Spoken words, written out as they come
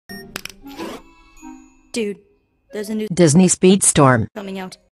Dude, there's a new Disney Speedstorm coming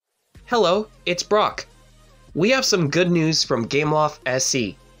out. Hello, it's Brock. We have some good news from Gameloft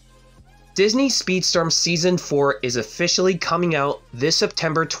SE. Disney Speedstorm Season 4 is officially coming out this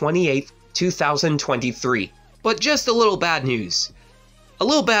September 28th, 2023. But just a little bad news. A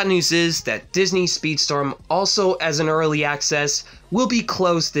little bad news is that Disney Speedstorm, also as an early access, will be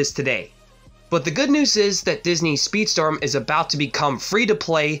closed this today. But the good news is that Disney Speedstorm is about to become free to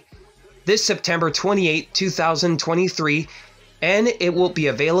play this September 28, 2023, and it will be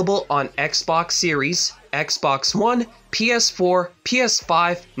available on Xbox Series, Xbox One, PS4,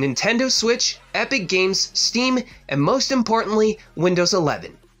 PS5, Nintendo Switch, Epic Games, Steam, and most importantly, Windows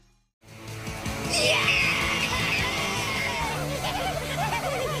 11.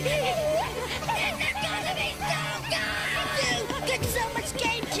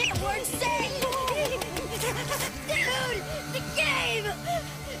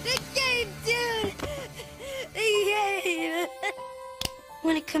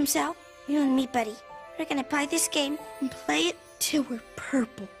 When it comes out, you and me, buddy, we're gonna buy this game and play it till we're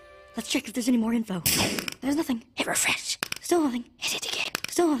purple. Let's check if there's any more info. There's nothing. Hit refresh. Still nothing. Hit it again.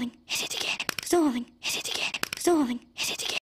 Still nothing. Hit it again. Still nothing. Hit it again. Still nothing. Hit it again.